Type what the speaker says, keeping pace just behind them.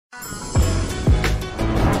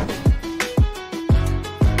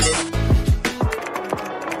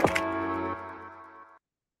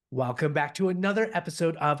Welcome back to another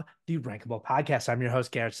episode of the Rankable Podcast. I'm your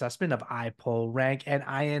host, Garrett Sussman of iPullRank, and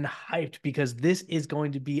I am hyped because this is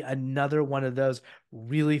going to be another one of those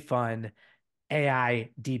really fun AI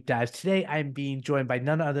deep dives. Today, I'm being joined by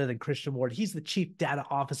none other than Christian Ward. He's the chief data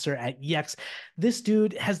officer at Yext. This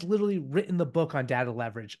dude has literally written the book on data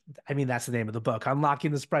leverage. I mean, that's the name of the book,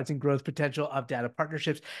 Unlocking the Surprising Growth Potential of Data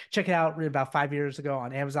Partnerships. Check it out, written about 5 years ago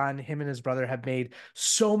on Amazon. Him and his brother have made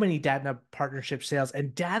so many data partnership sales,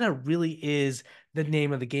 and data really is the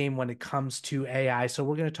name of the game when it comes to AI. So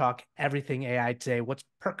we're going to talk everything AI today, what's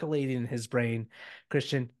percolating in his brain.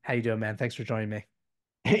 Christian, how you doing, man? Thanks for joining me.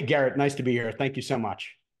 Hey, Garrett, nice to be here. Thank you so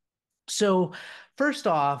much. So, first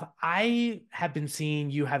off, I have been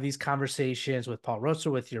seeing you have these conversations with Paul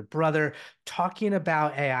Roser, with your brother, talking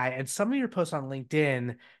about AI, and some of your posts on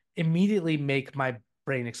LinkedIn immediately make my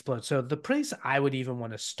brain explode. So, the place I would even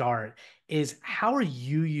want to start is how are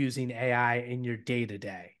you using AI in your day to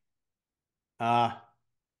day? Uh,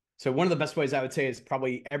 so one of the best ways I would say is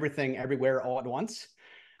probably everything, everywhere, all at once.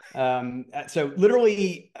 So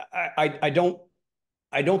literally,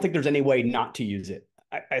 I don't think there's any way not to use it.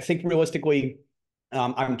 I think realistically,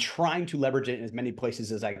 I'm trying to leverage it in as many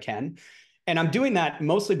places as I can. And I'm doing that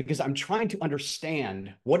mostly because I'm trying to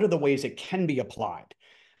understand what are the ways it can be applied.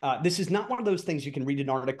 This is not one of those things you can read an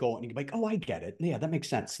article and you can be like, oh, I get it. Yeah, that makes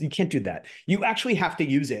sense. You can't do that. You actually have to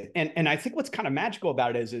use it. And I think what's kind of magical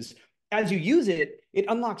about it is as you use it, it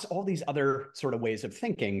unlocks all these other sort of ways of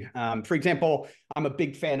thinking. For example, I'm a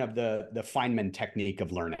big fan of the Feynman technique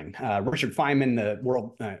of learning. Richard Feynman, the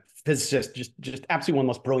world physicist, just absolutely one of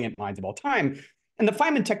the most brilliant minds of all time. And the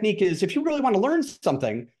Feynman technique is if you really want to learn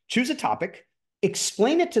something, choose a topic,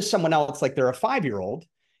 explain it to someone else like they're a 5-year-old,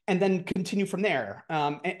 and then continue from there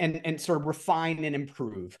and sort of refine and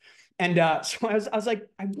improve. And so I was like,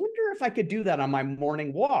 I wonder if I could do that on my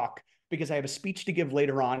morning walk because I have a speech to give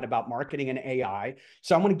later on about marketing and AI.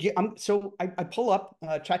 So I'm going to get, I pull up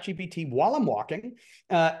ChatGPT while I'm walking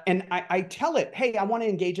and I tell it, hey, I want to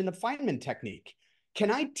engage in the Feynman technique.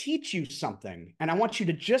 Can I teach you something? And I want you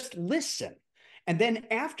to just listen. And then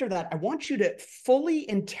after that, I want you to fully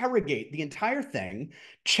interrogate the entire thing,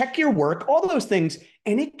 check your work, all those things.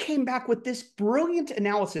 And it came back with this brilliant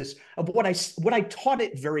analysis of what I taught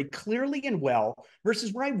it very clearly and well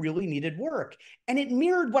versus where I really needed work. And it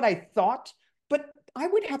mirrored what I thought, but I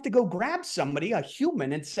would have to go grab somebody, a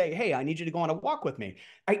human, and say, hey, I need you to go on a walk with me.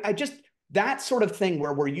 I just, that sort of thing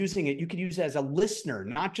where we're using it, you could use it as a listener,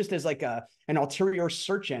 not just as like an ulterior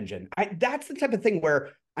search engine. That's the type of thing where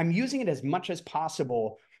I'm using it as much as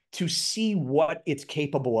possible to see what it's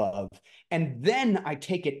capable of. And then I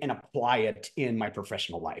take it and apply it in my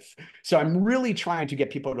professional life. So I'm really trying to get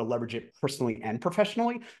people to leverage it personally and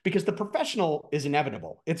professionally because the professional is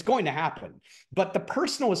inevitable. It's going to happen. But the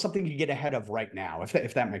personal is something you get ahead of right now,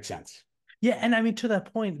 if that makes sense. Yeah, and I mean to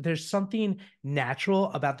that point, there's something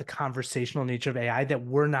natural about the conversational nature of AI that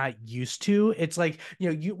we're not used to. It's like,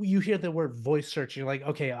 you hear the word voice search, and you're like,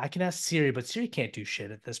 okay, I can ask Siri, but Siri can't do shit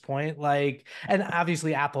at this point. Like, and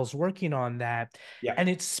obviously Apple's working on that, Yeah. and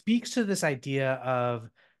it speaks to this idea of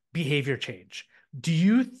behavior change. Do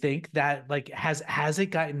you think that like has it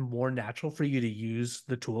gotten more natural for you to use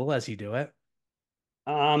the tool as you do it?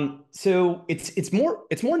 So it's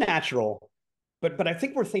more natural, but I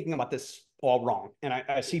think we're thinking about this all wrong. And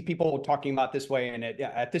I see people talking about this way, and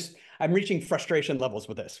at this, I'm reaching frustration levels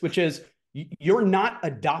with this, which is you're not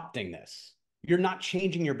adopting this. You're not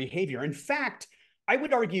changing your behavior. In fact, I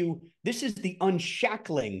would argue this is the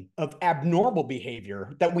unshackling of abnormal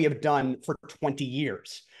behavior that we have done for 20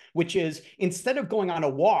 years, which is instead of going on a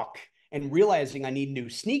walk and realizing I need new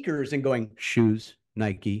sneakers and going shoes,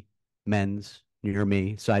 Nike, men's, near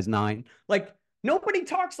me, size 9. Like nobody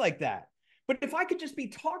talks like that. But if I could just be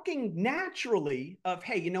talking naturally of,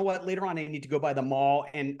 hey, you know what, later on I need to go by the mall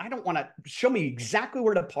and I don't want to show me exactly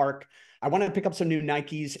where to park. I want to pick up some new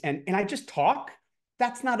Nikes and I just talk.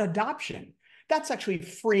 That's not adoption. That's actually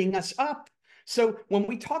freeing us up. So when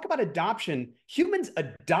we talk about adoption, humans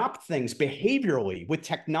adopt things behaviorally with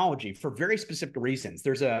technology for very specific reasons.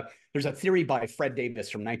 There's a theory by Fred Davis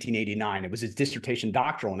from 1989. It was his dissertation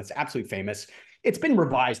doctoral, and it's absolutely famous. It's been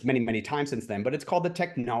revised many, many times since then, but it's called the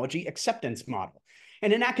technology acceptance model.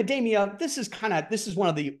 And in academia, this is one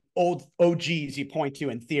of the old OGs you point to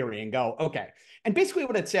in theory and go, okay. And basically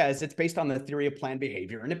what it says, it's based on the theory of planned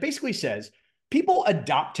behavior. And it basically says people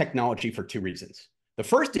adopt technology for two reasons. The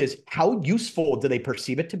first is how useful do they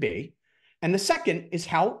perceive it to be? And the second is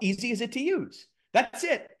how easy is it to use? That's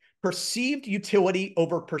it. Perceived utility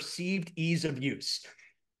over perceived ease of use.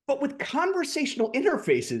 But with conversational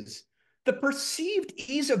interfaces, the perceived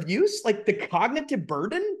ease of use, like the cognitive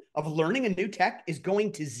burden of learning a new tech is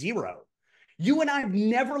going to zero. You and I have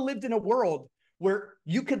never lived in a world where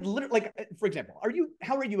you could literally, like, for example,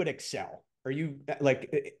 how are you at Excel? Are you like,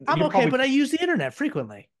 I'm you're okay, probably, but I use the internet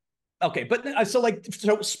frequently. okay. But so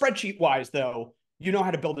spreadsheet wise though, you know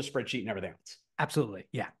how to build a spreadsheet and everything else. Absolutely.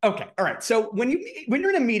 Yeah. Okay. All right. So when you're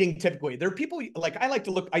in a meeting, typically there are people like I like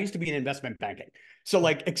to look. I used to be in investment banking, so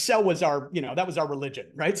like Excel was that was our religion,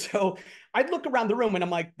 right? So I'd look around the room and I'm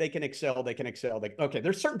like, they can Excel, they can Excel. Like, okay,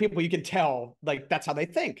 there's certain people you can tell like that's how they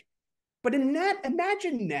think. But in that,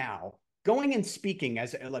 imagine now going and speaking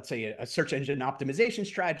as, let's say, a search engine optimization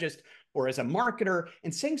strategist or as a marketer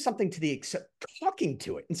and saying something to the, talking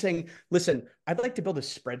to it and saying, listen, I'd like to build a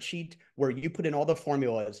spreadsheet where you put in all the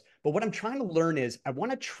formulas. But what I'm trying to learn is I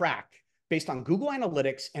want to track based on Google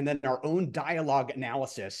Analytics and then our own dialogue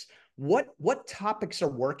analysis what topics are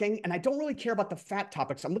working, and I don't really care about the fat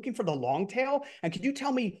topics. I'm looking for the long tail. And could you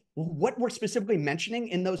tell me what we're specifically mentioning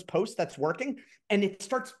in those posts that's working? And it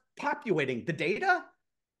starts populating the data.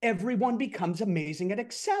 Everyone becomes amazing at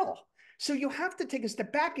Excel. So you have to take a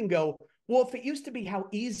step back and go, well, if it used to be how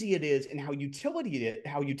easy it is and how utilitarian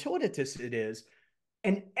it is,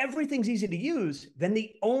 and everything's easy to use, then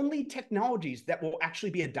the only technologies that will actually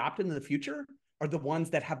be adopted in the future are the ones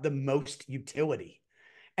that have the most utility.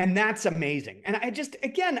 And that's amazing. And I just,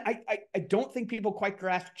 again, I don't think people quite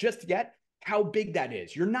grasp just yet how big that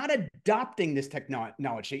is. You're not adopting this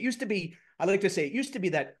technology. It used to be, I like to say, it used to be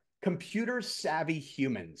that computer savvy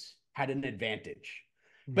humans had an advantage.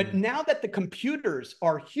 But Mm. now that the computers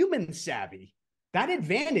are human savvy, that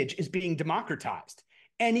advantage is being democratized.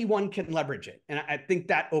 Anyone can leverage it. And I think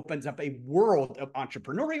that opens up a world of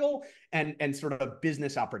entrepreneurial and sort of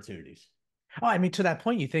business opportunities. Oh, I mean, to that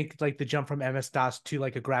point, you think like the jump from MS-DOS to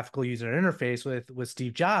like a graphical user interface with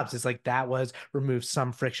Steve Jobs is like that was remove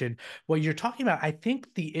some friction. What you're talking about, I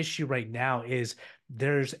think the issue right now is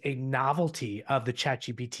there's a novelty of the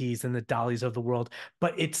ChatGPTs and the Dollies of the world,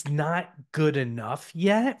 but it's not good enough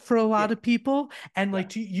yet for a Yeah. lot of people. And Yeah. like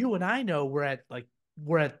to you and I know we're at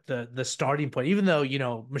the starting point, even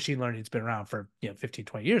though, machine learning's been around for, 15,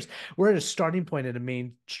 20 years, we're at a starting point at a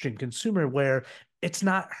mainstream consumer where it's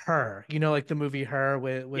not her, like the movie Her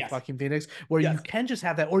with Yes. Joaquin Phoenix, where you Yes. can just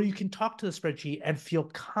have that, or you can talk to the spreadsheet and feel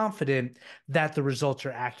confident that the results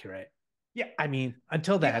are accurate. Yeah. I mean,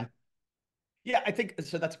 until Yeah. then, Yeah, I think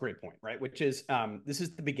so. That's a great point, right? Which is this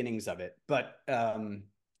is the beginnings of it, but on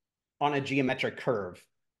a geometric curve,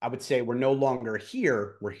 I would say we're no longer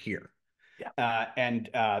here; we're here, yeah. and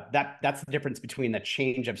that's the difference between the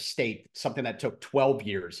change of state, something that took 12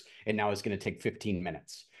 years and now is going to take 15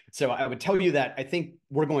 minutes. So I would tell you that I think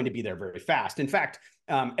we're going to be there very fast. In fact,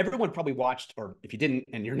 everyone probably watched, or if you didn't,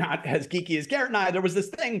 and you're not as geeky as Garrett and I, there was this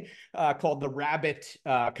thing called the Rabbit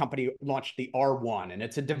company launched the R1, and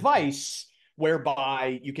it's a Mhm. device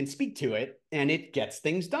whereby you can speak to it and it gets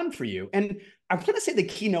things done for you. And I want to say the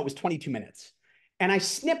keynote was 22 minutes. And I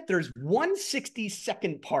snipped, there's 1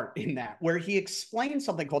 60-second part in that where he explains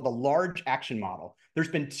something called the large action model. There's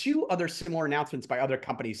been two other similar announcements by other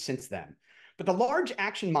companies since then. But the large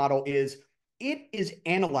action model is it is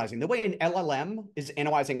analyzing the way an LLM is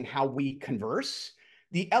analyzing how we converse.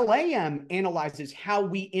 The LAM analyzes how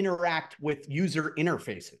we interact with user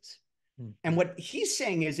interfaces. And Mhm. what he's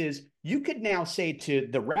saying is you could now say to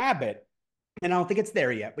the rabbit, and I don't think it's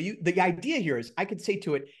there yet, but the idea here is I could say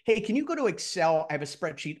to it, hey, can you go to Excel? I have a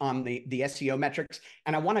spreadsheet on the SEO metrics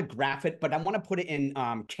and I want to graph it, but I want to put it in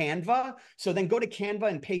Canva. So then go to Canva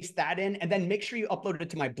and paste that in, and then make sure you upload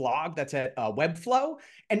it to my blog that's at Webflow.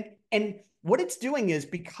 And what it's doing is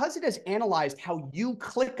because it has analyzed how you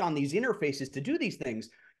click on these interfaces to do these things,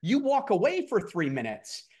 you walk away for 3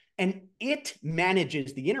 minutes and it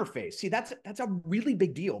manages the interface. See, that's a really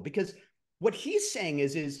big deal because what he's saying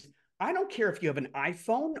is I don't care if you have an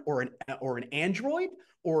iPhone or an Android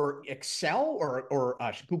or Excel or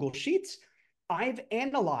Google Sheets. I've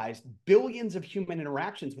analyzed billions of human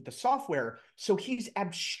interactions with the software. So he's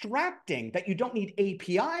abstracting that you don't need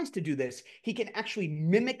APIs to do this. He can actually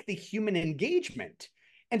mimic the human engagement.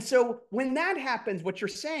 And so when that happens, what you're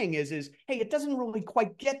saying is, hey, it doesn't really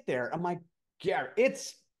quite get there. I'm like, yeah,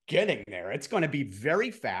 it's getting there. It's going to be very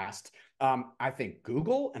fast. I think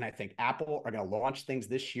Google and I think Apple are going to launch things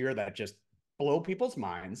this year that just blow people's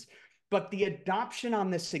minds. But the adoption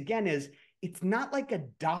on this again is it's not like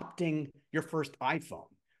adopting your first iPhone.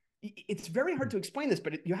 It's very hard to explain this,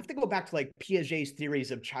 but you have to go back to like Piaget's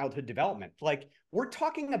theories of childhood development. Like we're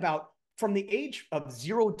talking about from the age of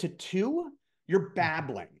 0 to 2, you're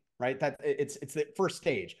babbling, right? That it's the first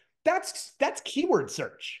stage. That's keyword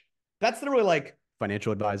search. That's literally like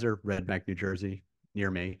financial advisor, Red Bank, New Jersey.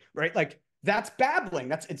 near me, right? Like that's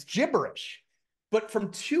babbling. It's gibberish. But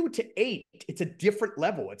from 2 to 8, it's a different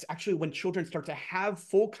level. It's actually when children start to have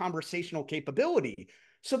full conversational capability.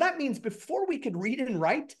 So that means before we could read and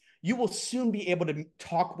write, you will soon be able to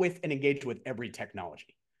talk with and engage with every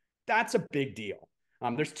technology. That's a big deal.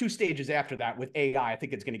 There's 2 stages after that with AI. I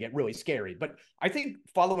think it's going to get really scary. But I think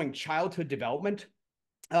following childhood development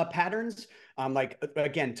patterns, like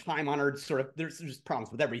again, time honored sort of, there's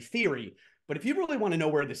problems with every theory. But if you really want to know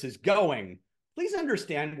where this is going, please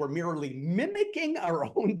understand we're merely mimicking our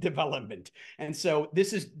own development. And so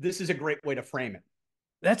this is a great way to frame it.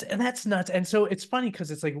 That's nuts. And so it's funny because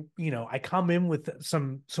it's like, I come in with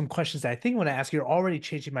some questions that I think when I ask you're already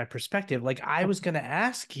changing my perspective. Like I was going to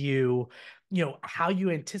ask you, how you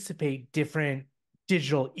anticipate different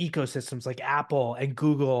digital ecosystems like Apple and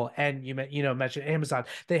Google and mentioned Amazon.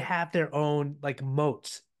 They have their own like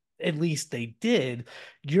moats. At least they did.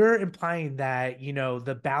 You're implying that,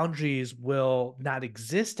 the boundaries will not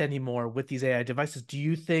exist anymore with these AI devices. Do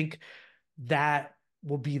you think that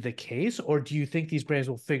will be the case, or do you think these brands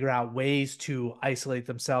will figure out ways to isolate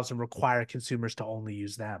themselves and require consumers to only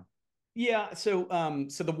use them? Yeah, so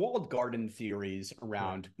the walled garden theories Yeah.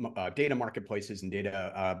 around data marketplaces and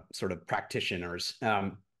data sort of practitioners.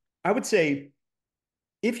 I would say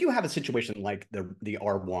if you have a situation like the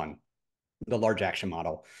R1, the large action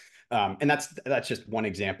model, and that's just one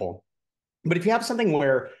example. But if you have something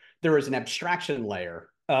where there is an abstraction layer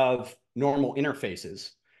of normal interfaces,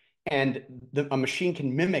 and a machine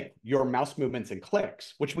can mimic your mouse movements and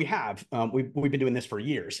clicks, which we have. We've been doing this for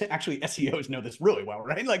years. Actually, SEOs know this really well,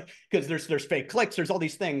 right? Like because there's fake clicks, there's all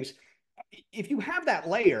these things. If you have that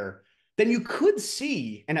layer, then you could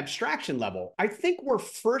see an abstraction level. I think we're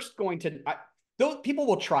first going to. Those people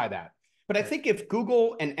will try that, but I Right. think if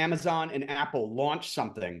Google and Amazon and Apple launch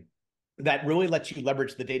something that really lets you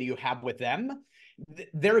leverage the data you have with them,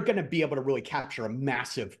 they're going to be able to really capture a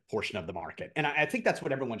massive portion of the market. And I think that's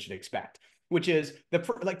what everyone should expect, which is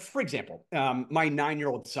like, for example, my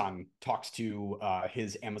 9-year-old son talks to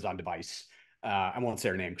his Amazon device. I won't say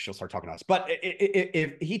her name because she'll start talking to us. But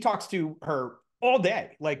if he talks to her all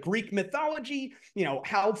day, like Greek mythology,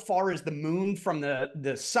 how far is the moon from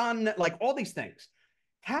the sun, like all these things.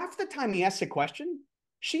 Half the time he asks a question,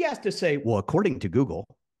 she has to say, well, according to Google.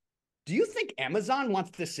 Do you think Amazon wants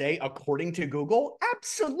to say, according to Google?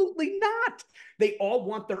 Absolutely not. They all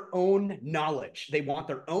want their own knowledge. They want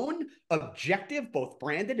their own objective, both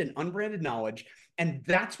branded and unbranded knowledge. And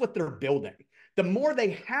that's what they're building. The more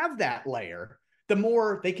they have that layer, the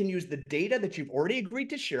more they can use the data that you've already agreed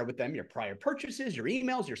to share with them, your prior purchases, your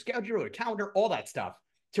emails, your schedule, your calendar, all that stuff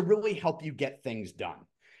to really help you get things done.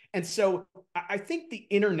 And so I think the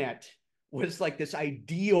internet was like this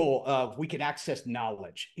ideal of we could access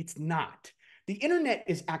knowledge. It's not. The internet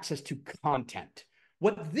is access to content.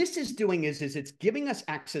 What this is doing is it's giving us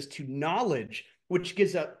access to knowledge, which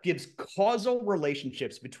gives causal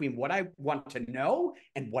relationships between what I want to know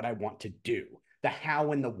and what I want to do, the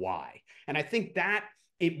how and the why. And I think that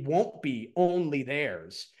it won't be only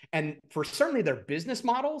theirs. And for certainly their business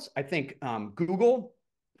models, I think Google,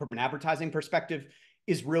 from an advertising perspective,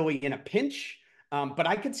 is really in a pinch. But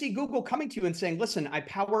I could see Google coming to you and saying, listen, I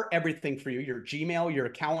power everything for you, your Gmail, your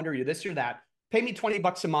calendar, your this, your that. Pay me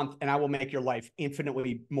 $20 a month and I will make your life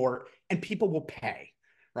infinitely more, and people will pay,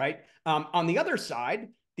 right? On the other side,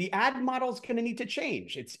 the ad model is going to need to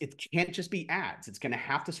change. It can't just be ads. It's going to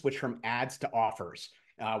have to switch from ads to offers,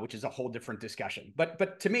 which is a whole different discussion.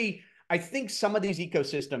 But to me, I think some of these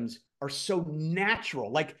ecosystems are so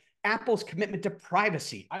natural, like Apple's commitment to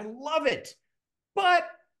privacy. I love it. But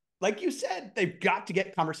like you said, they've got to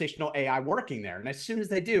get conversational AI working there. And as soon as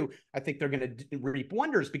they do, I think they're going to reap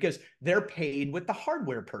wonders because they're paid with the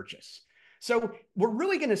hardware purchase. So we're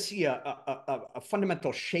really going to see a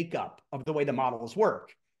fundamental shakeup of the way the models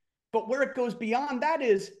work. But where it goes beyond that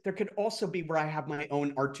is there could also be where I have my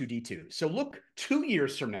own R2D2. So look 2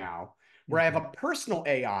 years from now, where I have Mhm. a personal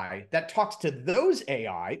AI that talks to those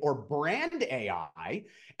AI or brand AI,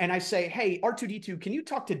 and I say, hey, R2D2, can you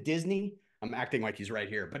talk to Disney? I'm acting like he's right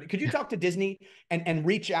here, but could you talk to Disney and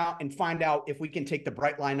reach out and find out if we can take the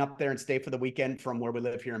Bright Line up there and stay for the weekend from where we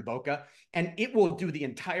live here in Boca? And it will do the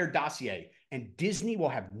entire dossier, and Disney will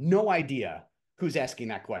have no idea who's asking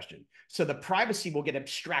that question. So the privacy will get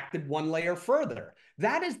abstracted one layer further.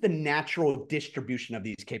 That is the natural distribution of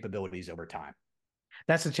these capabilities over time.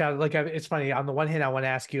 That's the challenge. Like, it's funny. On the one hand, I want to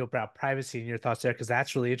ask you about privacy and your thoughts there because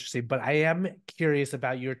that's really interesting. But I am curious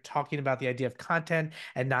about you're talking about the idea of content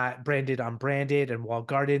and not branded, unbranded, and walled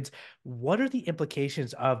gardens. What are the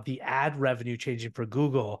implications of the ad revenue changing for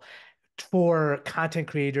Google for content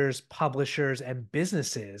creators, publishers, and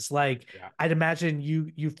businesses. Like, Yeah. I'd imagine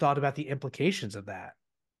you've thought about the implications of that.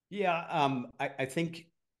 Yeah. I think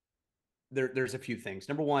there's a few things.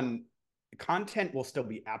 Number one, content will still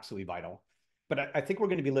be absolutely vital. But I think we're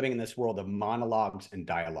going to be living in this world of monologues and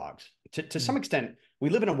dialogues. To some Mm. extent, we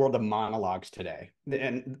live in a world of monologues today.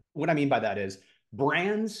 And what I mean by that is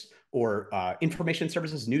brands or information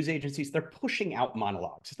services, news agencies, they're pushing out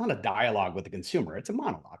monologues. It's not a dialogue with the consumer, it's a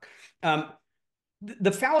monologue. Um,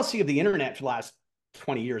 the fallacy of the internet for the last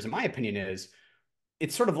 20 years, in my opinion, is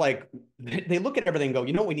it's sort of like they look at everything and go,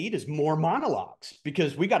 you know what we need is more monologues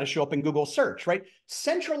because we got to show up in Google search, right?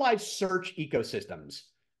 Centralized search ecosystems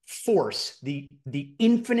force the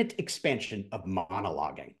infinite expansion of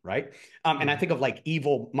monologuing, right? And I Mm. think of like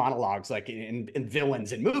evil monologues, like in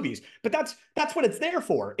villains in movies, but that's what it's there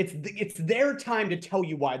for. It's their time to tell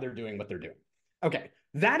you why they're doing what they're doing. Okay,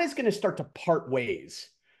 that is going to start to part ways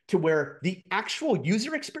to where the actual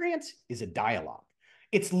user experience is a dialogue.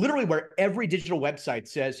 It's literally where every digital website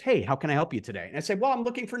says, hey, how can I help you today? And I say, well, I'm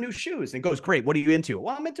looking for new shoes. And it goes, great. What are you into?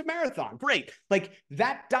 Well, I'm into marathon. Great. Like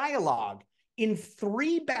that dialogue in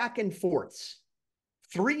three back and forths,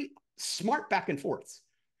 three smart back and forths,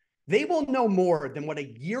 they will know more than what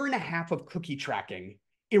a year and a half of cookie tracking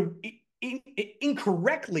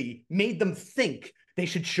incorrectly made them think they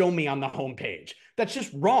should show me on the homepage. That's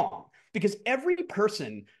just wrong because every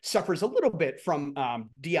person suffers a little bit from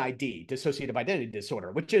DID, dissociative identity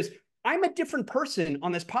disorder, which is I'm a different person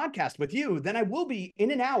on this podcast with you than I will be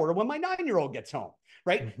in an hour when my 9-year-old gets home,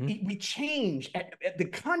 right? Hmm. We change. The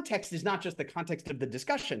context is not just the context of the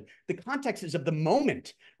discussion, the context is of the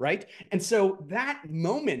moment, right? And so that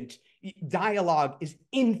moment dialogue is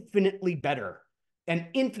infinitely better and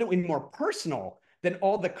infinitely more personal than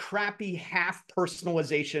all the crappy half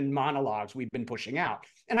personalization monologues we've been pushing out.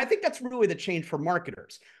 And I think that's really the change for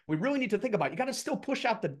marketers. We really need to think about, you got to still push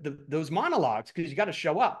out those monologues because you got to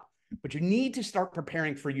show up. But you need to start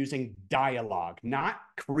preparing for using dialogue, not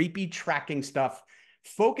creepy tracking stuff.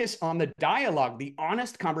 Focus on the dialogue, the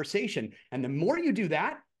honest conversation. And the more you do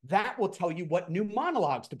that, that will tell you what new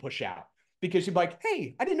monologues to push out because you're like,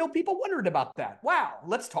 hey, I didn't know people wondered about that. Wow,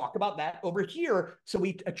 let's talk about that over here so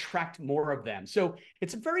we attract more of them. So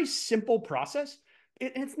it's a very simple process.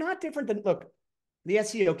 It's not different than, look, the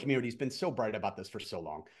SEO community has been so bright about this for so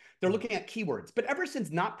long. They're looking at keywords, but ever since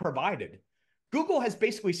not provided, Google has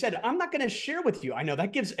basically said, I'm not going to share with you. I know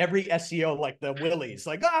that gives every SEO like the willies,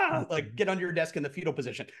 like get under your desk in the fetal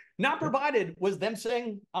position. Not Yep. provided was them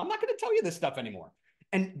saying, I'm not going to tell you this stuff anymore.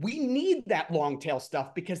 And we need that long tail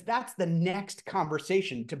stuff because that's the next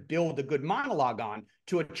conversation to build a good monologue on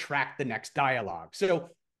to attract the next dialogue. So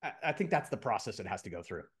I think that's the process it has to go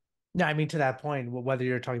through. No, I mean, to that point, whether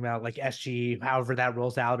you're talking about like SG, however that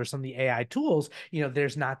rolls out, or some of the AI tools,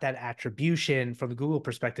 there's not that attribution from the Google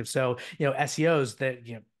perspective. So, SEOs that,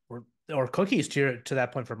 or cookies to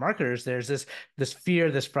that point for marketers, there's this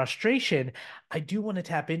fear, this frustration. I do want to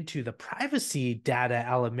tap into the privacy data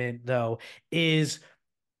element, though, is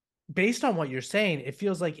based on what you're saying, it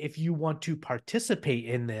feels like if you want to participate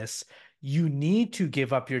in this, you need to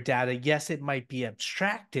give up your data. Yes, it might be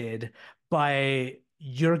abstracted, but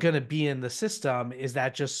you're going to be in the system. Is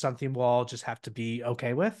that just something we'll all just have to be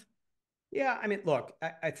okay with? Yeah, I mean, look,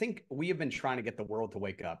 I think we have been trying to get the world to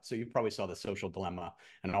wake up. So you probably saw the social dilemma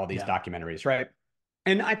and all these Yeah. documentaries, right?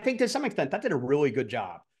 And I think to some extent that did a really good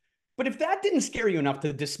job. But if that didn't scare you enough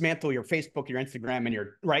to dismantle your Facebook, your Instagram, and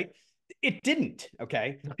your right, it didn't.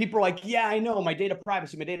 Okay. People are like, yeah, I know my data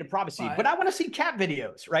privacy, but But I want to see cat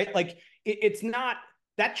videos, right? Like it's not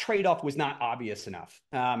that trade off was not obvious enough.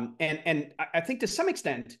 And I think to some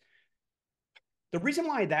extent, the reason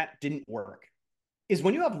why that didn't work is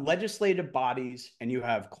when you have legislative bodies and you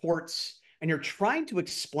have courts and you're trying to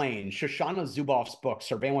explain Shoshana Zuboff's book,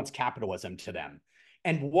 Surveillance Capitalism, to them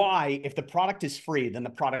and why, if the product is free, then the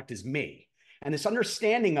product is me. And this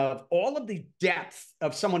understanding of all of the depth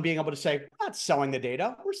of someone being able to say, we're not selling the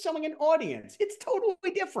data, we're selling an audience. It's totally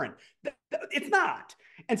different. It's not.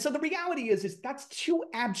 And so the reality is that's too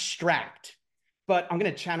abstract. But I'm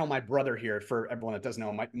going to channel my brother here for everyone that doesn't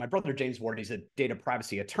know. My brother, James Ward, he's a data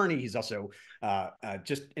privacy attorney. He's also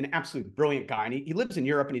just an absolute brilliant guy. And he lives in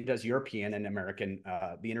Europe and he does European and American,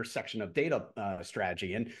 the intersection of data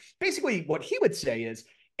strategy. And basically, what he would say is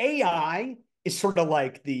AI is sort of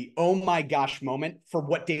like the oh my gosh moment for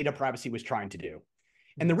what data privacy was trying to do.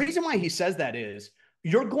 And the reason why he says that is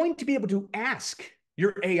you're going to be able to ask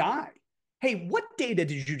your AI, hey, what data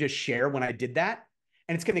did you just share when I did that?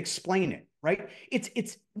 And it's going to explain it, right?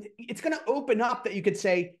 It's going to open up that you could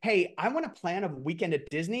say, hey, I want to plan a weekend at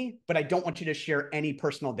Disney, but I don't want you to share any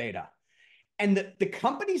personal data. And the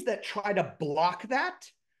companies that try to block that,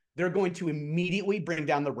 they're going to immediately bring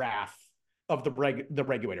down the wrath of the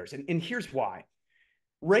regulators. And here's why.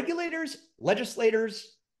 Regulators,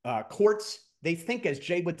 legislators, courts, they think, as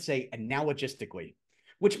Jay would say, analogistically,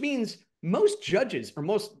 which means most judges or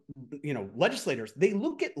most legislators, they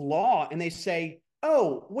look at law and they say,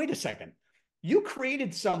 oh, wait a second. You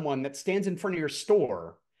created someone that stands in front of your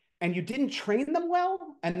store and you didn't train them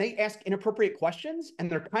well and they ask inappropriate questions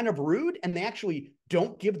and they're kind of rude and they actually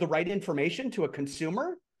don't give the right information to a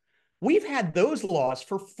consumer. We've had those laws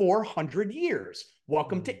for 400 years.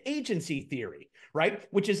 Welcome to agency theory, right?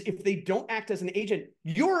 Which is if they don't act as an agent,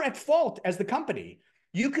 you're at fault as the company.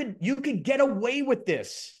 You could get away with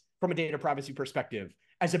this from a data privacy perspective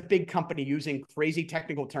as a big company using crazy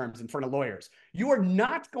technical terms in front of lawyers. You are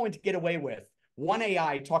not going to get away with one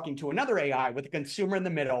AI talking to another AI with a consumer in the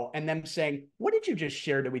middle and them saying, what did you just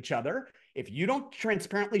share to each other? If you don't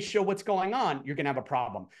transparently show what's going on, you're going to have a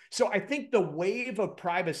problem. So I think the wave of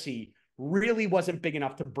privacy really wasn't big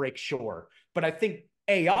enough to break shore. But I think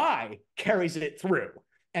AI carries it through.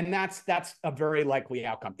 And that's a very likely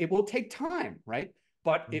outcome. It will take time, right?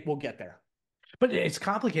 But it will get there. But it's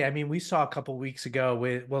complicated. I mean, we saw a couple weeks ago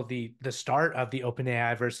with the start of the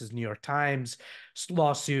OpenAI versus New York Times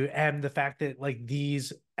lawsuit, and the fact that like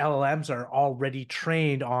these LLMs are already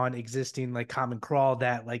trained on existing like common crawl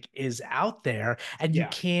that like is out there, and Yeah.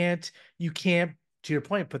 you can't to your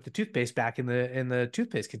point put the toothpaste back in the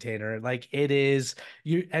toothpaste container. Like it is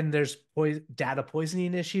you, and there's data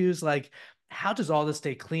poisoning issues. Like how does all this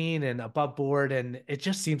stay clean and above board? And it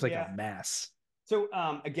just seems like a Yeah. mess. So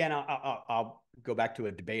again, I'll go back to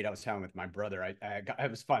a debate I was having with my brother.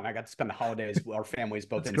 It was fun. I got to spend the holidays. Our families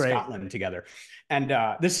both That's in great. Scotland together, and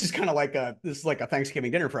this is kind of like a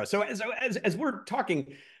Thanksgiving dinner for us. So as we're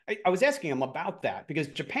talking, I was asking him about that because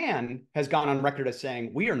Japan has gone on record as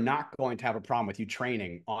saying we are not going to have a problem with you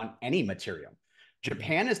training on any material.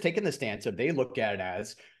 Japan has taken the stance of they look at it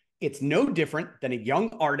as it's no different than a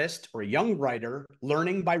young artist or a young writer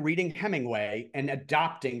learning by reading Hemingway and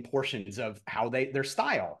adopting portions of how their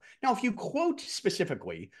style. Now, if you quote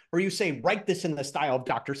specifically or you say, write this in the style of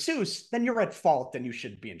Dr. Seuss, then you're at fault and you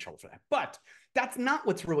should be in trouble for that. But that's not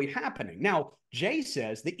what's really happening. Now, Jay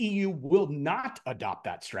says the EU will not adopt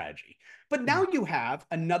that strategy. But now you have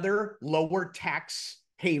another lower tax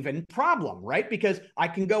haven problem, right? Because I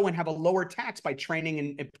can go and have a lower tax by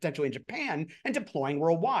training potentially in Japan and deploying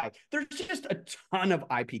worldwide. There's just a ton of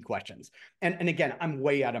IP questions. And again, I'm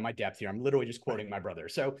way out of my depth here. I'm literally just quoting my brother.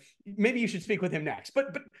 So maybe you should speak with him next.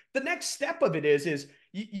 But the next step of it is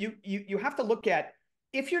you have to look at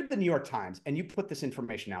if you're the New York Times and you put this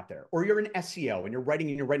information out there, or you're an SEO and you're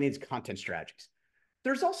writing these content strategies,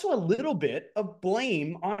 there's also a little bit of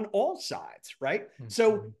blame on all sides, right?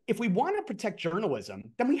 So Mhm. if we want to protect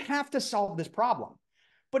journalism, then we have to solve this problem.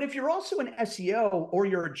 But if you're also an SEO or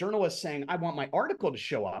you're a journalist saying, I want my article to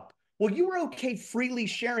show up, well, you are okay freely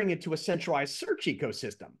sharing it to a centralized search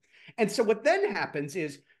ecosystem. And so what then happens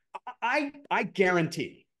is I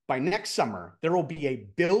guarantee by next summer, there will be 1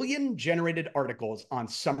 billion generated articles on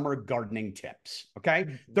summer gardening tips. Okay.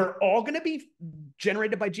 Mhm. They're all going to be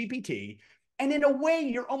generated by GPT. And in a way,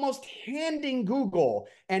 you're almost handing Google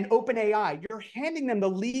and OpenAI, you're handing them the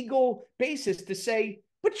legal basis to say,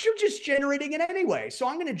 but you're just generating it anyway. So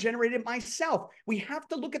I'm going to generate it myself. We have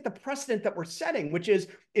to look at the precedent that we're setting, which is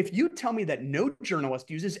if you tell me that no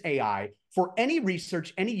journalist uses AI for any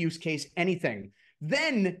research, any use case, anything,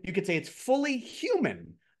 then you could say it's fully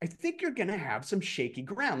human. I think you're going to have some shaky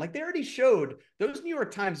ground. Like they already showed those New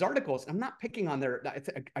York Times articles. I'm not picking on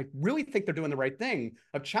I really think they're doing the right thing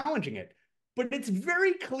of challenging it. But it's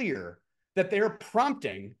very clear that they're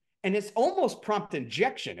prompting, and it's almost prompt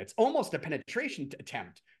injection. It's almost a penetration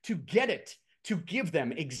attempt to get it to give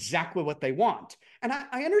them exactly what they want. And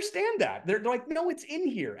I understand that. They're like, no, it's in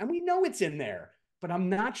here. And we know it's in there. But I'm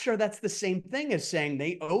not sure that's the same thing as saying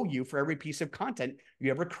they owe you for every piece of content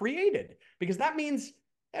you ever created. Because that means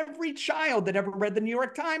every child that ever read the New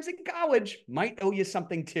York Times in college might owe you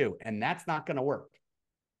something too. And that's not going to work.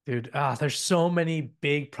 Dude, there's so many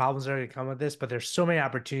big problems that are gonna come with this, but there's so many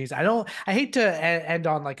opportunities. I hate to end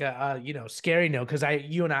on like a scary note because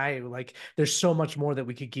you and I like there's so much more that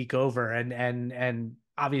we could geek over, and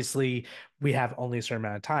obviously we have only a certain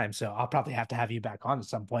amount of time, so I'll probably have to have you back on at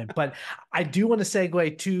some point. But I do want to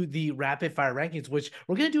segue to the rapid fire rankings, which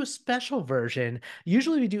we're gonna do a special version.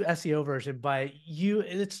 Usually we do SEO version, but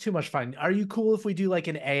it's too much fun. Are you cool if we do like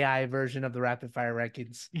an AI version of the rapid fire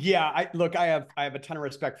rankings? Yeah, I have a ton of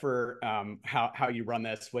respect for how you run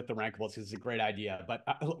this with the rankables. It's a great idea, but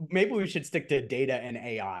maybe we should stick to data and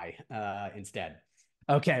AI instead.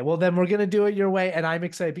 Okay, well then we're gonna do it your way, and I'm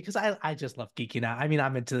excited because I just love geeking out. I mean,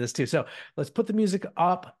 I'm into this too. So let's put the music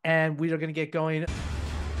up, and we are gonna get going.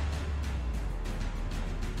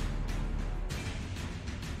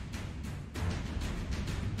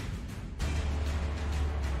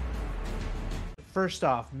 First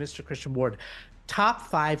off, Mr. Christian Ward, top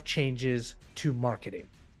 5 changes to marketing.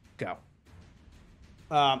 Go.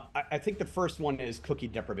 I think the first one is cookie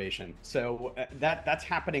deprivation. So that's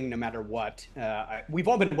happening no matter what. We've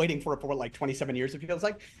all been waiting for it for like 27 years, it feels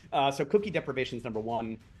like. So cookie deprivation is number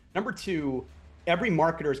one. Number two, every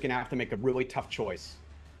marketer is going to have to make a really tough choice.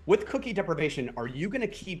 With cookie deprivation, are you going to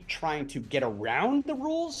keep trying to get around the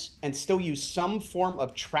rules and still use some form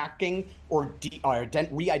of tracking or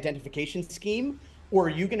re-identification scheme? Or are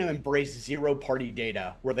you going to embrace zero-party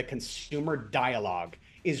data where the consumer dialogue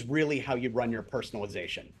is really how you run your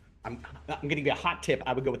personalization? I'm going to give you a hot tip.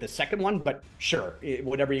 I would go with the second one, but sure,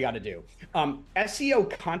 whatever you got to do. SEO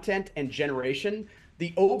content and generation,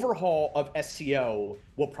 the overhaul of SEO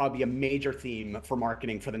will probably be a major theme for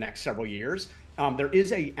marketing for the next several years. There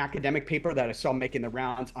is an academic paper that I saw making the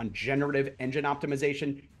rounds on generative engine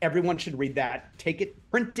optimization. Everyone should read that. Take it,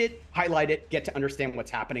 print it, highlight it, get to understand what's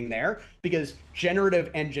happening there. Because generative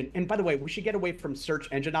engine, and by the way, we should get away from search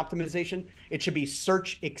engine optimization. It should be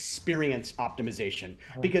search experience optimization.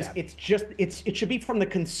 Because it should be from the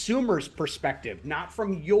consumer's perspective, not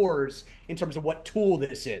from yours in terms of what tool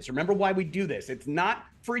this is. Remember why we do this. It's not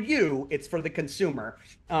for you, it's for the consumer.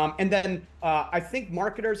 And then I think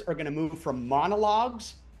marketers are going to move from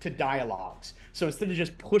monologues to dialogues. So instead of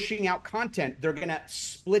just pushing out content, they're going to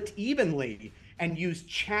split evenly and use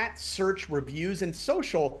chat, search, reviews, and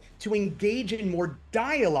social to engage in more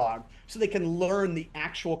dialogue so they can learn the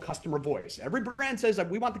actual customer voice. Every brand says that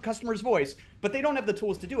we want the customer's voice, but they don't have the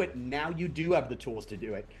tools to do it. Now you do have the tools to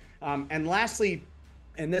do it. And lastly,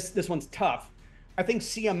 and this one's tough, I think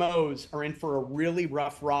CMOs are in for a really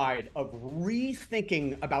rough ride of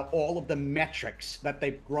rethinking about all of the metrics that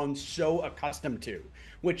they've grown so accustomed to,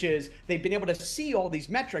 which is they've been able to see all these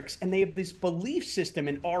metrics and they have this belief system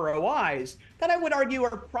in ROIs that I would argue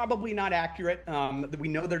are probably not accurate. We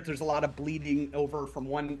know that there's a lot of bleeding over from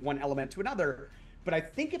one element to another. But I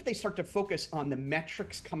think if they start to focus on the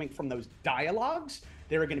metrics coming from those dialogues,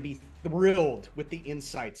 they're going to be thrilled with the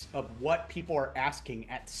insights of what people are asking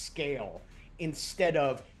at scale, instead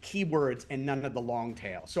of keywords and none of the long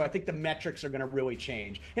tail. So I think the metrics are going to really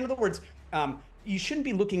change. In other words, you shouldn't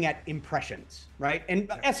be looking at impressions, right? And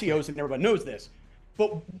SEOs, and everyone knows this,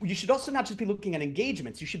 but you should also not just be looking at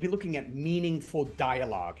engagements. You should be looking at meaningful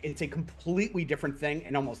dialogue. It's a completely different thing,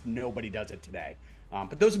 and almost nobody does it today.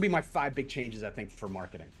 But those would be my 5 big changes, I think, for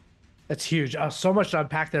marketing. That's huge. So much to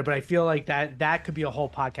unpack there, but I feel like that could be a whole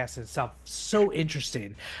podcast in itself. So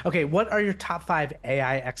interesting. Okay, what are your top 5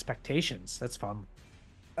 AI expectations? That's fun.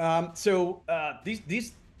 So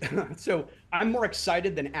I'm more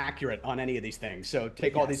excited than accurate on any of these things. So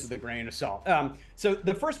take all these with a grain of salt. So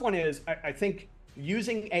the first one is I think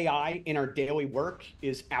using AI in our daily work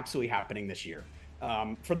is absolutely happening this year.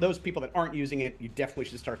 For those people that aren't using it, you definitely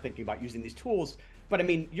should start thinking about using these tools. But I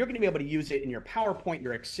mean, you're going to be able to use it in your PowerPoint,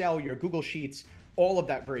 your Excel, your Google Sheets, all of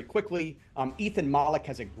that very quickly. Ethan Mollick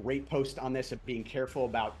has a great post on this of being careful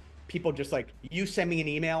about people just like, you send me an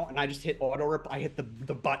email and I just hit auto rep, I hit the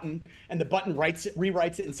button and the button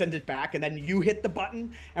rewrites it and sends it back, and then you hit the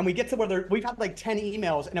button and we get to where we've had like 10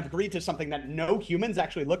 emails and have agreed to something that no humans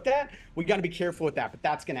actually looked at. We got to be careful with that, but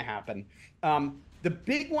that's going to happen. The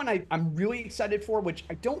big one I'm really excited for, which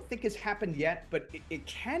I don't think has happened yet, but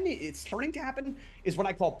it's starting to happen, is what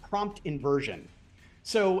I call prompt inversion.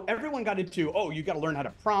 So everyone got into, oh, you got to learn how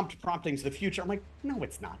to prompt. Prompting's the future. I'm like, no,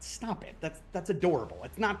 it's not. Stop it. That's adorable.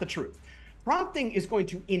 It's not the truth. Prompting is going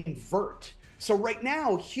to invert. So right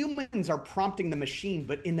now, humans are prompting the machine,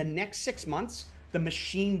 but in the next 6 months, the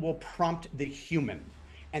machine will prompt the human.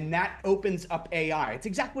 And that opens up AI. It's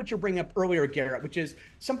exactly what you're bringing up earlier, Garrett, which is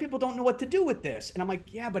some people don't know what to do with this. And I'm like,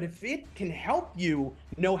 yeah, but if it can help you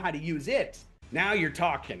know how to use it, now you're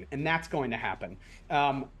talking, and that's going to happen.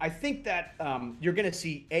 I think that you're going to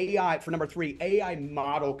see AI, for number 3, AI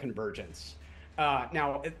model convergence.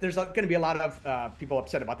 Now, there's going to be a lot of people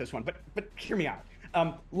upset about this one, but hear me out.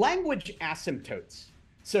 Language asymptotes.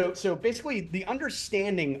 So basically, the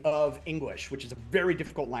understanding of English, which is a very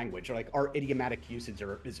difficult language, or like our idiomatic usage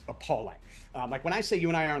is appalling. Like when I say you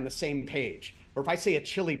and I are on the same page, or if I say a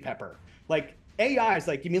chili pepper, like AI is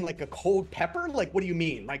like, you mean like a cold pepper? Like, what do you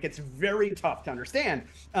mean? Like, it's very tough to understand.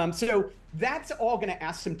 So that's all going to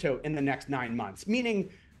asymptote in the next 9 months, meaning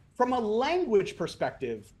from a language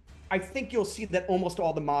perspective, I think you'll see that almost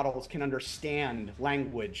all the models can understand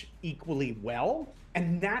language equally well.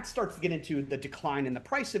 And that starts to get into the decline in the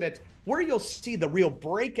price of it. Where you'll see the real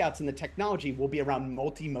breakouts in the technology will be around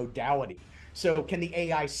multimodality. So can the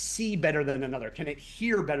AI see better than another? Can it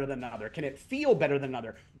hear better than another? Can it feel better than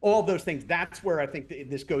another? All those things. That's where I think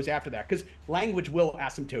this goes after that, because language will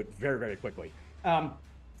asymptote very, very quickly.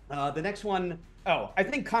 The next one, I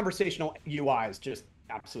think conversational UIs just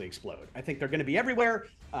absolutely explode. I think they're going to be everywhere.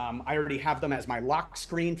 I already have them as my lock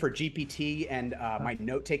screen for GPT and my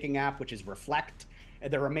note-taking app, which is Reflect.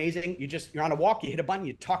 They're amazing. You're on a walk, you hit a button,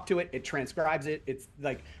 you talk to it, it transcribes it. It's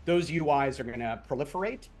like those UIs are going to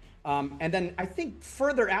proliferate. And then I think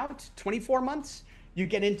further out, 24 months, you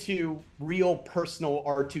get into real personal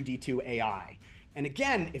R2D2 AI. And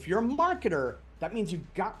again, if you're a marketer, that means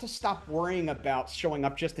you've got to stop worrying about showing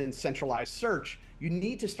up just in centralized search. You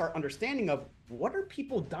need to start understanding of what are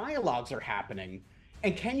people dialogues are happening,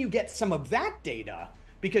 and can you get some of that data,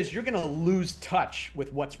 because you're going to lose touch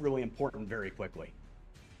with what's really important very quickly.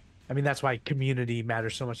 I mean, that's why community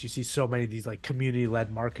matters so much. You see so many of these like community-led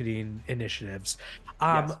marketing initiatives.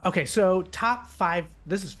 Yes. Okay, so top five,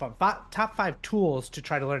 this is fun. Top five tools to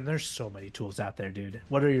try to learn. There's so many tools out there, dude.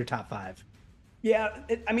 What are your top five? Yeah,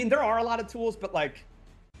 I mean, there are a lot of tools, but like,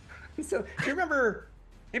 so do you remember,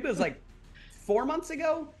 maybe it was like 4 months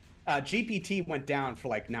ago, GPT went down for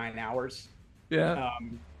like 9 hours. Yeah.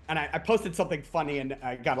 And I posted something funny and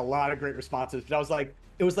I got a lot of great responses, but I was like,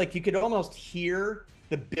 it was like you could almost hear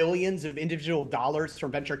the billions of individual dollars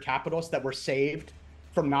from venture capitalists that were saved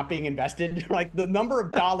from not being invested, like the number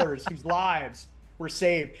of dollars whose lives were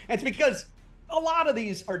saved. And it's because a lot of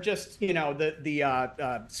these are just, you know, the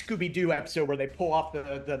Scooby-Doo episode where they pull off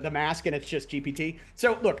the mask and it's just GPT.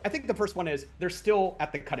 So look, I think the first one is they're still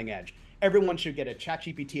at the cutting edge. Everyone should get a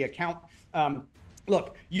ChatGPT account.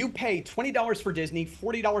 Look, you pay $20 for Disney,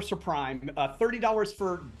 $40 for Prime, $30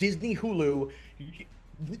 for Disney Hulu.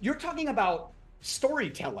 You're talking about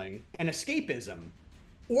storytelling and escapism.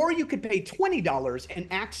 Or you could pay $20 and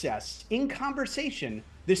access in conversation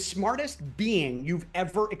the smartest being you've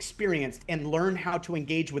ever experienced and learn how to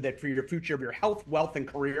engage with it for your future of your health, wealth, and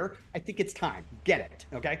career. I think it's time. Get it.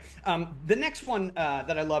 Okay. The next one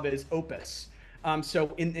that I love is Opus.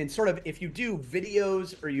 So in sort of, if you do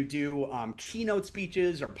videos or you do keynote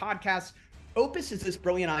speeches or podcasts, Opus is this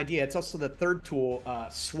brilliant idea. It's also the third tool,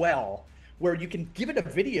 Swell, where you can give it a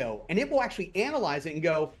video and it will actually analyze it and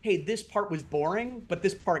go, hey, this part was boring, but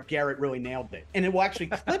this part Garrett really nailed it. And it will actually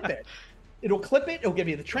clip it. It'll clip it, it'll give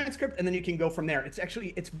you the transcript, and then you can go from there.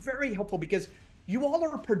 It's very helpful because you all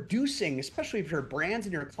are producing, especially if you're brands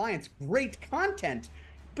and your clients, great content,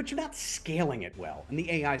 but you're not scaling it well. And the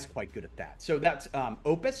AI is quite good at that. So that's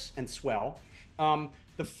Opus and Swell.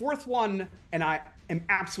 The fourth one, and I am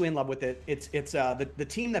absolutely in love with it. It's the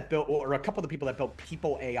team that built, or a couple of the people that built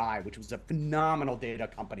People AI, which was a phenomenal data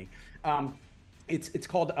company. It's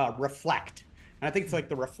called Reflect, and I think it's like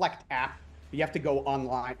the Reflect app. You have to go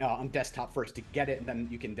online on desktop first to get it, and then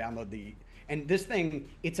you can download the. And this thing,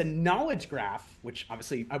 it's a knowledge graph, which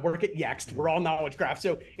obviously I work at Yext. We're all knowledge graphs.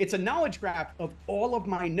 So it's a knowledge graph of all of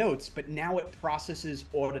my notes, but now it processes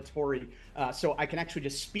auditory. So I can actually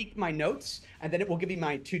just speak my notes, and then it will give me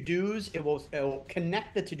my to-dos. It will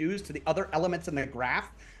connect the to-dos to the other elements in the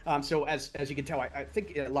graph. So as you can tell, I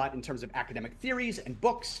think a lot in terms of academic theories and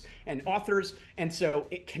books and authors. And so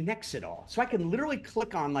it connects it all. So I can literally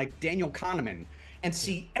click on like Daniel Kahneman and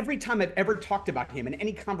see every time I've ever talked about him in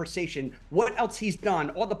any conversation, what else he's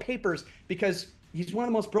done, all the papers, because he's one of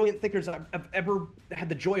the most brilliant thinkers I've ever had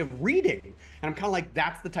the joy of reading. And I'm kind of like,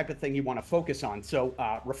 that's the type of thing you want to focus on. So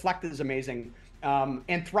Reflect is amazing.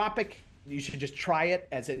 Anthropic, you should just try it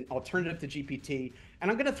as an alternative to GPT.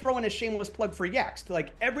 And I'm going to throw in a shameless plug for Yext.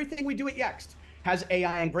 Like everything we do at Yext has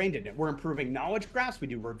AI ingrained in it. We're improving knowledge graphs, we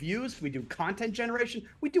do reviews, we do content generation,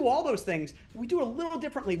 we do all those things. We do it a little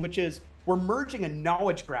differently, which is we're merging a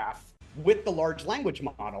knowledge graph with the large language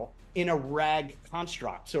model in a RAG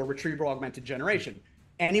construct, so a retrieval augmented generation.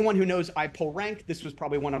 Anyone who knows iPullRank, this was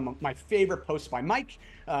probably one of my favorite posts by Mike,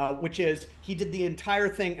 which is he did the entire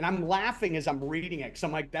thing, and I'm laughing as I'm reading it, because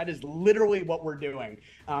I'm like, that is literally what we're doing.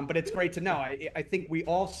 But it's great to know. I think we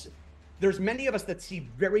all, there's many of us that see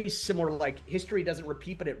very similar, like history doesn't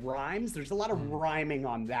repeat, but it rhymes. There's a lot of rhyming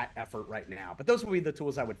on that effort right now. But those would be the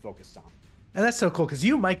tools I would focus on. And that's so cool because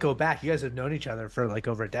you might go back. You guys have known each other for like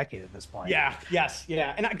over a decade at this point. Yeah. Yes.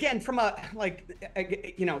 Yeah. And again, from a like,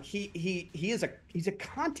 you know, he's a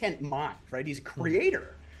content mind, right? He's a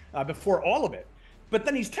creator before all of it. but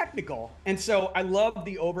then he's technical. And so I love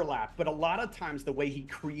the overlap, but a lot of times the way he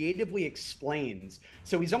creatively explains,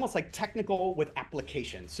 so he's almost like technical with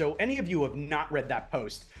application. So any of you who have not read that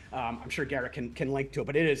post, I'm sure Garrett can link to it,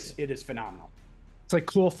 but it is phenomenal. It's like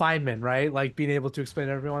cool Feynman, right? Like being able to explain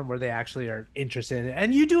to everyone where they actually are interested in it.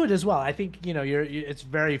 And you do it as well. I think, it's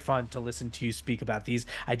very fun to listen to you speak about these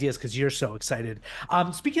ideas because you're so excited.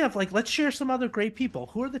 Speaking of like, let's share some other great people.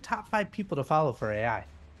 Who are the top 5 people to follow for AI?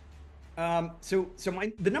 So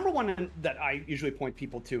the number one that I usually point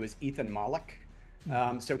people to is Ethan Mollick.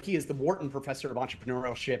 So he is the Wharton Professor of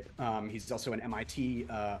Entrepreneurship. He's also an MIT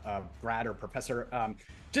grad or professor.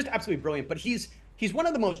 Just absolutely brilliant. But he's one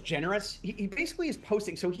of the most generous. He basically is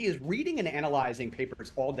posting. So he is reading and analyzing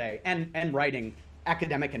papers all day and writing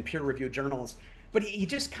academic and peer-reviewed journals. But he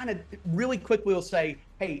just kind of really quickly will say,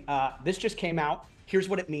 "Hey, this just came out. Here's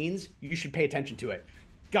what it means. You should pay attention to it."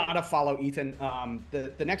 Gotta follow Ethan.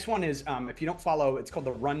 The next one is, if you don't follow, it's called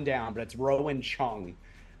The Rundown, but it's Rowan Chung.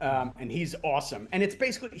 And he's awesome. And it's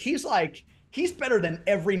basically, he's better than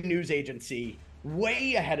every news agency,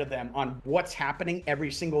 way ahead of them on what's happening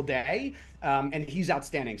every single day. And he's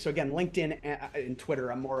outstanding. So again, LinkedIn and Twitter,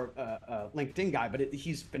 I'm more a LinkedIn guy, but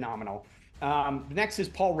he's phenomenal. Next is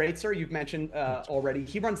Paul Raitzer, you've mentioned already.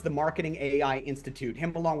 He runs the Marketing AI Institute,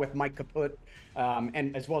 him along with Mike Kaput,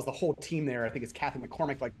 and as well as the whole team there. I think it's Kathy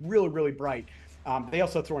McCormick, like really, really bright. They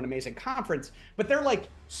also throw an amazing conference, but they're like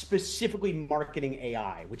specifically marketing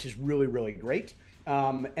AI, which is really, really great.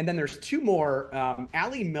 And then there's 2 more.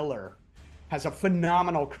 Ali Miller has a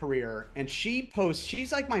phenomenal career, and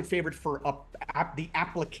she's like my favorite for the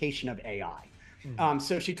application of AI.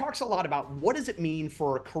 So she talks a lot about what does it mean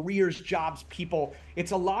for careers, jobs, people.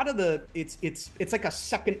 It's a lot of it's like a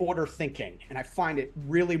second order thinking, and I find it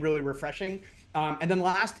really, really refreshing. And then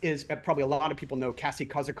last is probably a lot of people know Cassie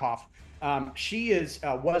Kozakov. She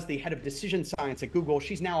was the head of decision science at Google.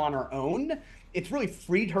 She's now on her own. It's really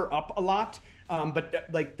freed her up a lot. But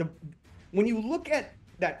when you look at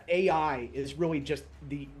that, AI is really just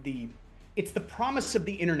it's the promise of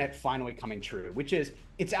the internet finally coming true, which is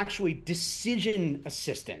it's actually decision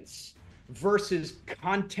assistance versus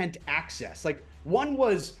content access. Like one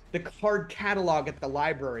was the card catalog at the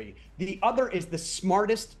library. The other is the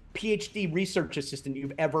smartest PhD research assistant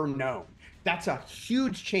you've ever known. That's a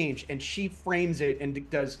huge change, and she frames it and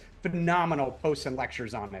does phenomenal posts and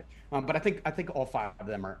lectures on it. But I think all 5 of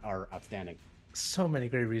them are outstanding. So many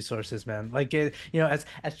great resources, man. Like as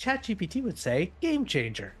ChatGPT would say, game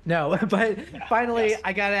changer. No, but Yeah. finally, Yes.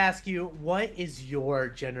 I gotta ask you, what is your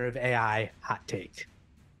generative AI hot take?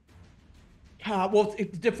 Well,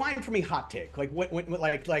 define for me hot take. Like what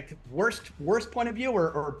like worst point of view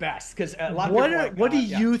or best? Because a lot of people are like, What do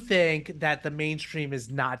yeah. you think that the mainstream is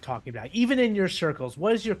not talking about, even in your circles?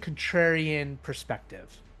 What is your contrarian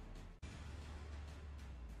perspective?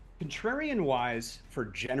 Contrarian wise for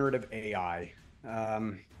generative AI,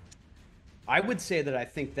 I would say that I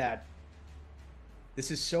think that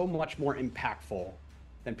this is so much more impactful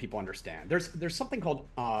than people understand. There's something called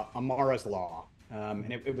Amara's law,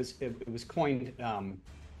 and it was coined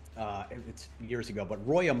it's years ago, but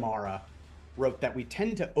Roy Amara wrote that we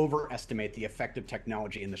tend to overestimate the effect of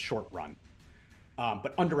technology in the short run,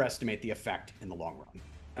 but underestimate the effect in the long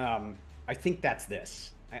run. I think that's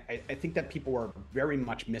this. I think that people are very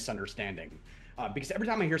much misunderstanding because every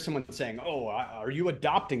time I hear someone saying, "Oh, are you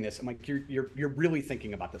adopting this?" I'm like, "You're really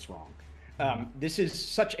thinking about this wrong." This is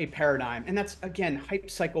such a paradigm, and that's again hype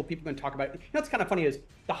cycle. People can talk about. What's kind of funny is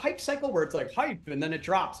the hype cycle where it's like hype and then it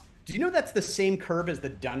drops. Do you know that's the same curve as the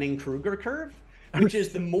Dunning-Kruger curve, which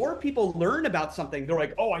is the more people learn about something, they're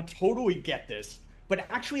like, "Oh, I totally get this." But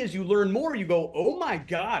actually, as you learn more, you go, "Oh my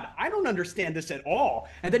God, I don't understand this at all."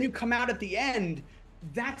 And then you come out at the end,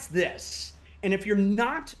 that's this. And if you're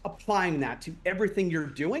not applying that to everything you're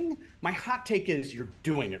doing, my hot take is you're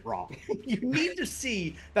doing it wrong. You need to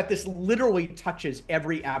see that this literally touches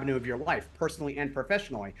every avenue of your life, personally and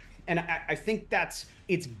professionally. And I think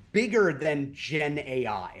it's bigger than Gen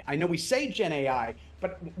AI. I know we say Gen AI,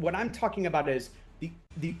 but what I'm talking about is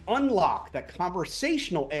the unlock that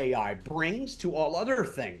conversational AI brings to all other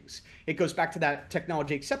things. It goes back to that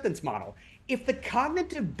technology acceptance model. If the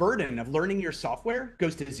cognitive burden of learning your software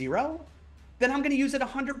goes to 0, then I'm going to use it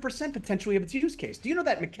 100% potentially of its use case. Do you know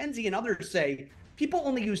that McKinsey and others say people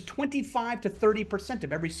only use 25 to 30%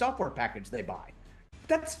 of every software package they buy?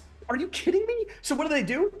 Are you kidding me? So what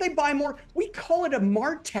do? They buy more. We call it a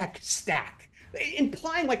MarTech stack,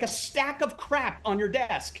 implying like a stack of crap on your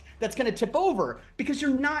desk that's going to tip over because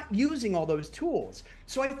you're not using all those tools.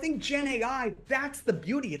 So I think Gen AI, that's the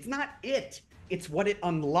beauty. It's not it. It's what it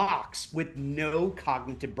unlocks with no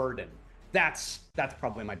cognitive burden. That's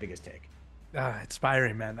probably my biggest take.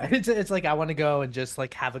 Inspiring, man. It's like I want to go and just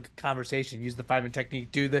like have a conversation, use the 5 minute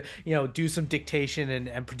technique, do the do some dictation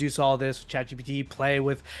and produce all this with ChatGPT, play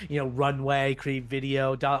with Runway, create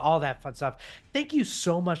video, all that fun stuff. Thank you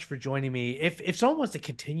so much for joining me. If someone wants to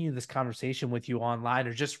continue this conversation with you online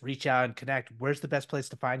or just reach out and connect, where's the best place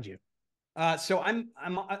to find you? So I'm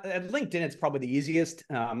at LinkedIn. It's probably the easiest.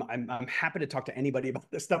 I'm happy to talk to anybody about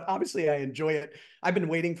this stuff. Obviously, I enjoy it. I've been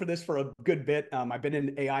waiting for this for a good bit. I've been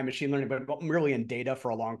in AI, machine learning, but I'm really in data for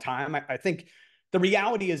a long time. I think the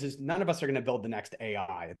reality is none of us are going to build the next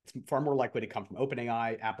AI. It's far more likely to come from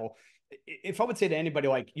OpenAI, Apple. If I would say to anybody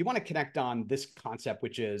like you want to connect on this concept,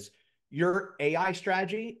 which is your AI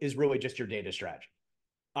strategy is really just your data strategy.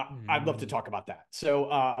 I'd love to Mm. talk about that. So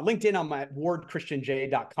LinkedIn, I'm at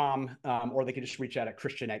wardchristianj.com, or they can just reach out at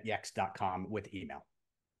christian@yext.com with email.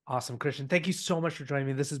 Awesome, Christian. Thank you so much for joining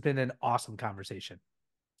me. This has been an awesome conversation.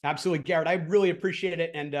 Absolutely, Garrett. I really appreciate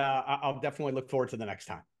it, and I'll definitely look forward to the next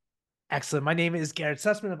time. Excellent. My name is Garrett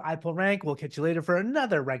Sussman of iPullRank. We'll catch you later for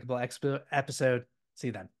another rankable episode. See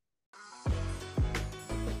you then.